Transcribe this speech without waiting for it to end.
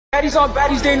Baddies on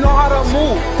baddies, they know how to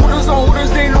move. Hooters on hooters,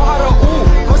 they know how to ooh.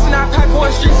 Bustin' that pack,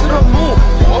 going straight to the moon.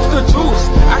 Off the juice,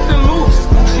 acting loose.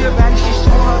 See a baddie, she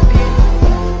showing her beat.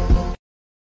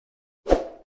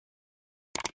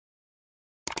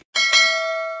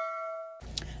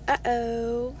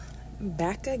 Uh-oh.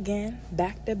 Back again.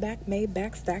 Back to back, made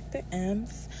back, stack the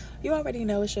M's. You already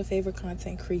know it's your favorite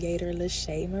content creator,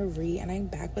 Lachey Marie, and I'm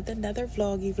back with another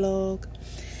vloggy vlog.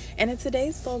 And in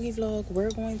today's vloggy vlog,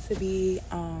 we're going to be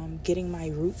getting my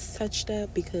roots touched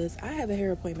up because I have a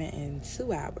hair appointment in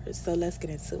 2 hours. So let's get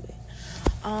into it.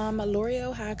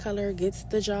 L'Oreal High Color gets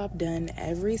the job done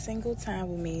every single time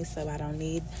with me, so I don't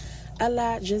need a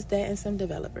lot, just that and some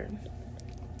developer.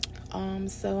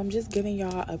 So I'm just giving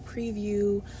y'all a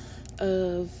preview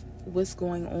of what's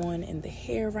going on in the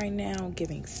hair right now,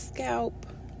 giving scalp.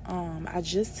 I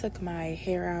just took my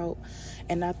hair out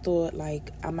and I thought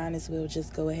like I might as well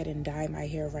just go ahead and dye my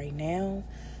hair right now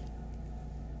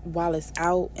while it's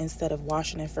out instead of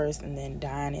washing it first and then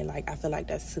dyeing it. Like I feel like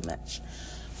that's too much.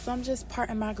 So I'm just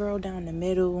parting my girl down the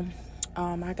middle.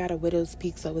 I got a widow's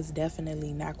peak, so it's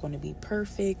definitely not going to be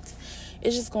perfect.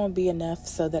 It's just going to be enough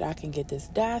so that I can get this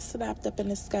dye slapped up in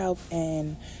the scalp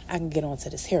and I can get on to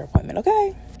this hair appointment,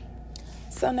 okay?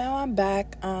 So now I'm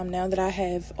back. Now that I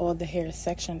have all the hair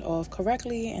sectioned off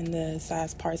correctly and the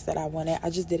size parts that I wanted, I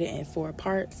just did it in 4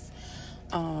 parts.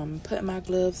 Putting my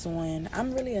gloves on.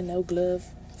 I'm really a no glove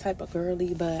type of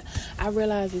girly, but I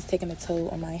realize it's taking a toll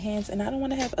on my hands and I don't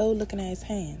want to have old looking ass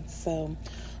hands. So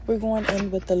we're going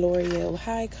in with the L'Oreal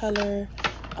High Color.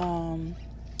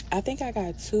 I think I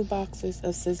got 2 boxes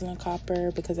of sizzling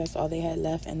copper because that's all they had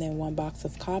left, and then 1 box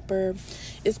of copper.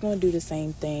 It's going to do the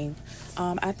same thing.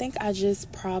 I think I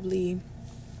just probably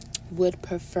would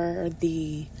prefer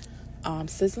the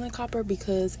sizzling copper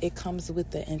because it comes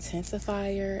with the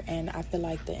intensifier, and I feel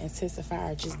like the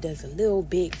intensifier just does a little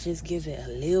bit, just gives it a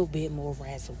little bit more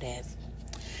razzle dazzle.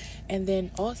 And then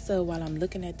also, while I'm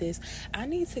looking at this, I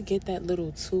need to get that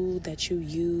little tool that you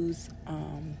use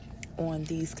on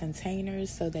these containers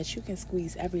so that you can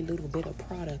squeeze every little bit of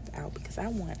product out because I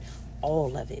want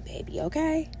all of it, baby,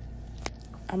 okay?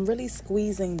 I'm really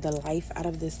squeezing the life out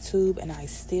of this tube and I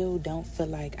still don't feel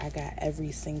like I got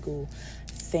every single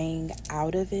thing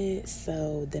out of it.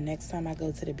 So the next time I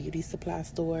go to the beauty supply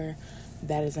store,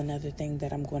 that is another thing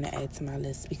that I'm going to add to my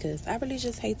list because I really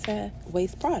just hate to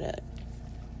waste product.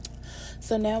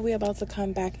 So now we're about to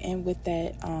come back in with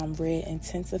that red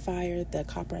intensifier, the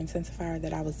copper intensifier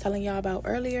that I was telling y'all about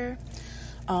earlier.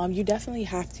 You definitely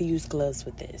have to use gloves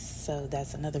with this. So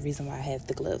that's another reason why I have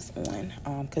the gloves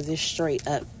on, because it's straight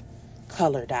up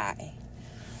color dye.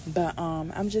 But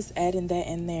I'm just adding that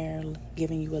in there,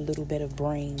 giving you a little bit of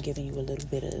brain, giving you a little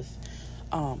bit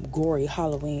of gory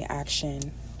Halloween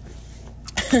action.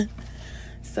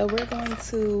 So we're going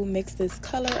to mix this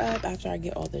color up after I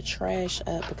get all the trash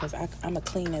up because I'm a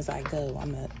clean as I go.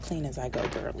 I'm a clean as I go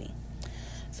girly.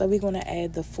 So we're going to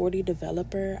add the 40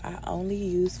 developer. I only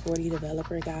use 40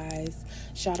 developer, guys.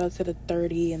 Shout out to the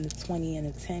 30 and the 20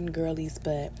 and the 10 girlies,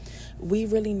 but we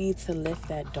really need to lift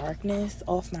that darkness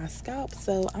off my scalp.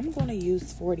 So I'm going to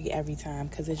use 40 every time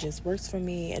because it just works for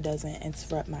me. It doesn't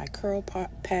interrupt my curl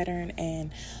pattern,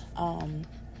 and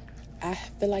I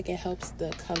feel like it helps the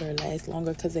color last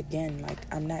longer because, again, like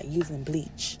I'm not using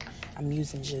bleach. I'm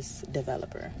using just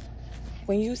developer.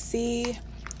 When you see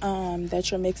that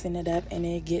you're mixing it up and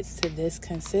it gets to this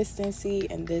consistency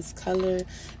and this color,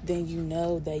 then you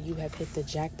know that you have hit the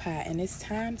jackpot and it's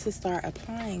time to start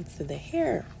applying to the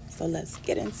hair. So let's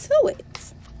get into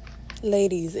it.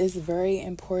 Ladies, it's very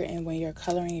important when you're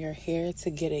coloring your hair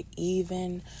to get an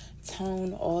even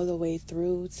tone all the way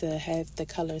through, to have the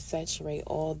color saturate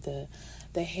all the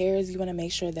hairs. You want to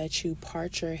make sure that you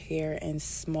part your hair in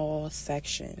small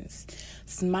sections,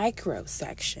 micro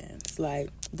sections,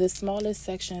 like the smallest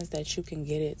sections that you can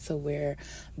get it to where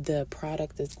the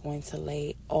product is going to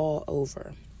lay all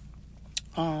over.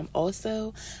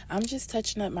 Also, I'm just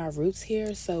touching up my roots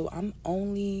here, so I'm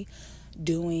only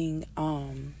doing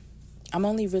I'm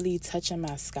only really touching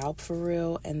my scalp for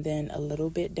real, and then a little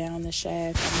bit down the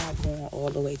shaft. I'm not going all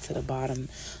the way to the bottom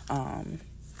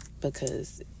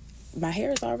because my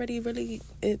hair is already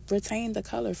it retained the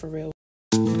color for real.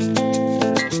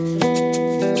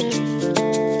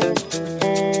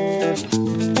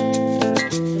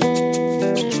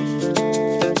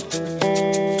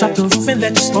 Drop the roof and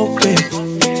let the smoke clear.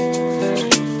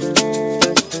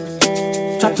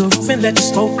 Drop the roof and let the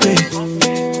smoke clear.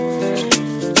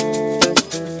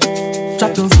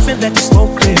 Drop the roof and let the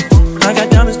smoke clear. I got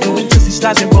diamonds doing twisty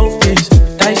slides in both ways.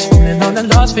 Dice rolling on the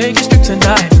Las Vegas strip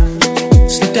tonight.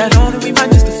 Slip that on and we might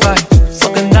miss the fight.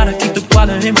 Fucking gotta keep the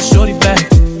wallet in my shorty bag.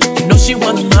 You know she she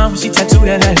wanna mom when she tattoo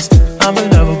that ass. I'm a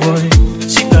lover boy,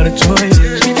 she love the toys.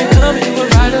 She can come and do a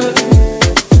rider.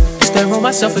 It's that roll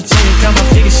myself a chain, got my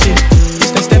figure shit.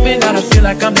 It's that stepping out, I feel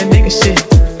like I'm that nigga shit.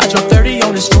 I drop 30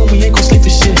 on this room, we ain't gon' sleep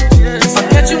for shit. If I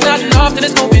catch you nodding off, then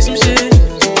it's gon' be some shit.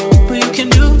 But you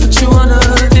can do what you wanna,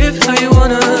 live how you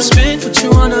wanna, spend what you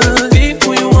wanna, be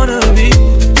who you wanna be.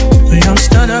 A young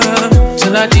stunner,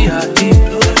 till I D.I.E.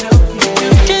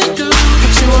 You can do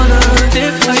what you wanna,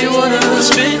 live how you wanna,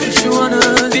 spend what you wanna,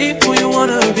 be who you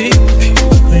wanna be.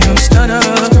 A young stunner,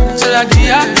 till I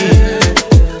D.I.E.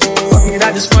 Fuck it,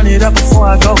 I just run it up before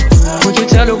I go. Would you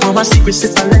tell the world my secrets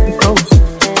if I let you go?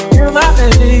 You're my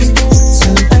baby,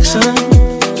 selection.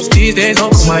 These days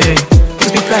don't come my way.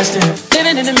 Just be plastic.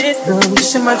 Living in the middle,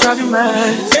 this shit might drive you mad.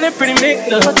 Feeling pretty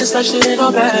mixed up, but this life shit ain't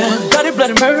all bad. Bloody,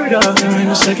 bloody murder, there ain't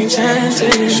no second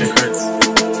chances.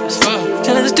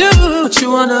 Tell us do what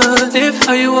you wanna, live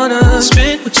how you wanna,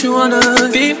 spend what you wanna,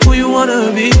 be who you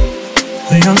wanna be.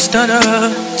 A young stunner,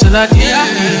 till I die.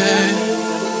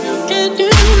 You can do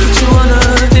what you wanna,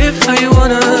 live how you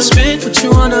wanna, spend what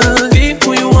you wanna, be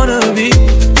who you wanna be.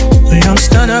 A young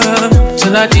stunner,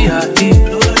 till I D.I.E.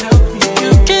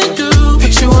 You can do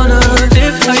what you wanna,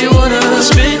 live how you wanna,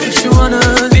 spend what you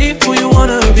wanna, be who you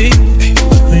wanna be.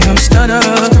 A young stunner,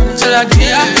 till I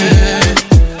D.I.E.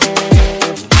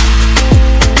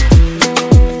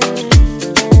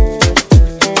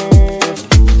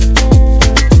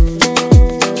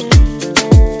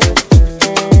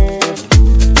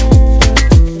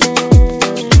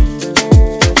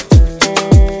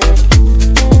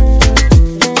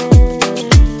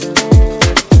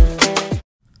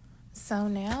 So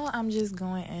now I'm just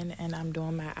going in and I'm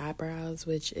doing my eyebrows,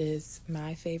 which is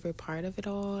my favorite part of it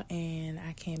all. And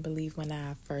I can't believe when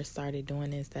I first started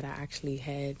doing this that I actually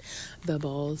had the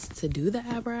balls to do the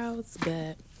eyebrows.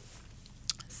 But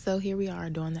so here we are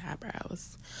doing the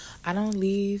eyebrows. I don't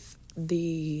leave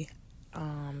the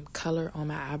color on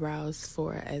my eyebrows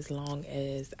for as long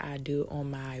as I do on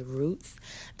my roots.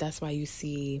 That's why you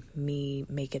see me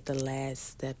make it the last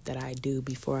step that I do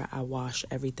before I wash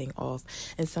everything off.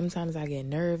 And sometimes I get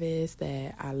nervous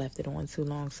that I left it on too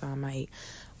long, so I might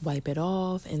wipe it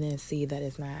off and then see that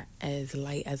it's not as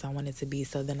light as I want it to be,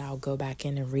 so then I'll go back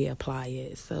in and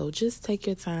reapply it. So just take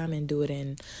your time and do it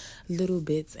in little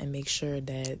bits and make sure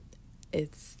that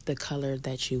it's the color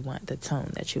that you want, the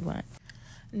tone that you want.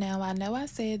 Now, I know I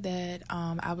said that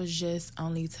I was just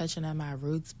only touching on my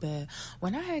roots, but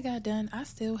when I had got done, I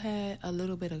still had a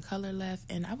little bit of color left,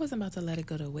 and I wasn't about to let it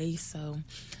go to waste, so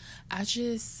I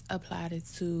just applied it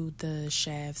to the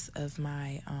shafts of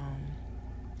my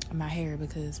my hair,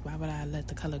 because why would I let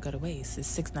the color go to waste? It's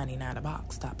 $6.99 a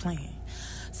box. Stop playing.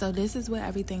 So this is what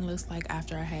everything looks like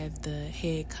after I have the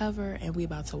head cover, and we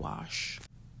about to wash.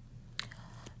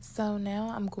 So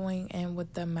now I'm going in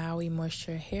with the Maui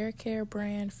Moisture Hair Care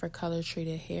brand for color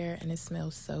treated hair, and it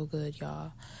smells so good,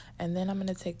 y'all. And then I'm going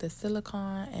to take the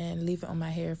silicone and leave it on my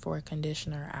hair for a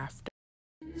conditioner after.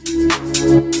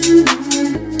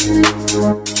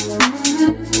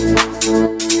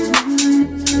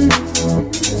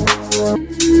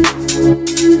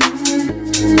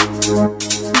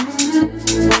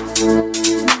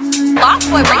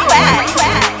 Lost, where you at?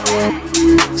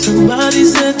 Somebody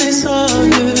said they saw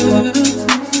you.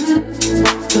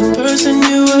 The person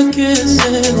you were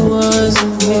kissing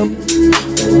wasn't me,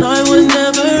 and I would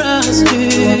never ask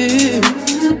you.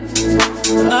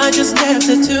 I just kept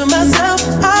it to myself.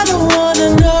 I don't wanna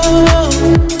know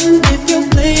if you're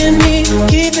playing me.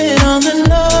 Keep it on the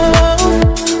low,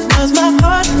 'cause my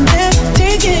heart can't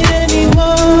take it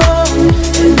anymore.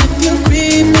 And if you're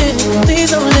creeping, please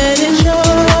don't let it show.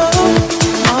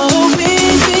 Oh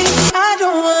baby, I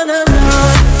don't wanna know.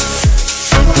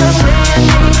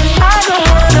 I don't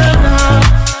wanna know,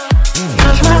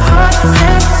 'cause my heart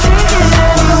can't take it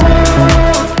anymore.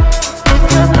 If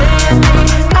you're playing me,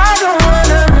 I don't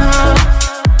wanna know,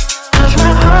 'cause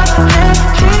my heart can't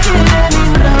take it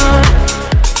anymore.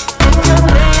 If you're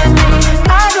playing me,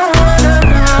 I don't wanna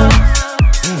know,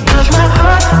 'cause my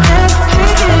heart can't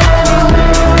take it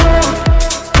anymore.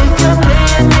 If you're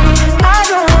playing me, I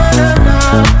don't wanna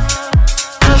know,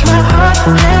 'cause my heart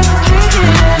can't take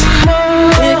it anymore.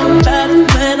 Think about it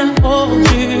when I hold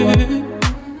you.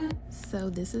 So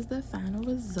this is the final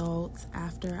result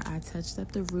after I touched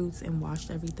up the roots and washed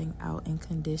everything out and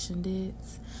conditioned it.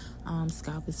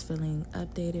 Scalp is feeling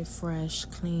updated, fresh,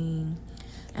 clean,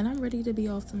 and I'm ready to be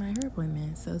off to my hair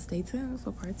appointment. So stay tuned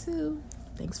for part 2.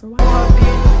 Thanks for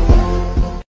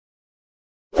watching.